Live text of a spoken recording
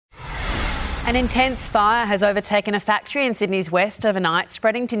An intense fire has overtaken a factory in Sydney's west overnight,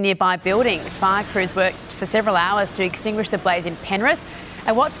 spreading to nearby buildings. Fire crews worked for several hours to extinguish the blaze in Penrith,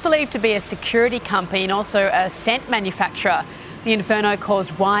 at what's believed to be a security company and also a scent manufacturer. The inferno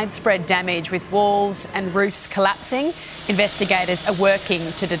caused widespread damage, with walls and roofs collapsing. Investigators are working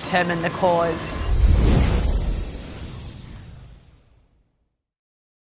to determine the cause.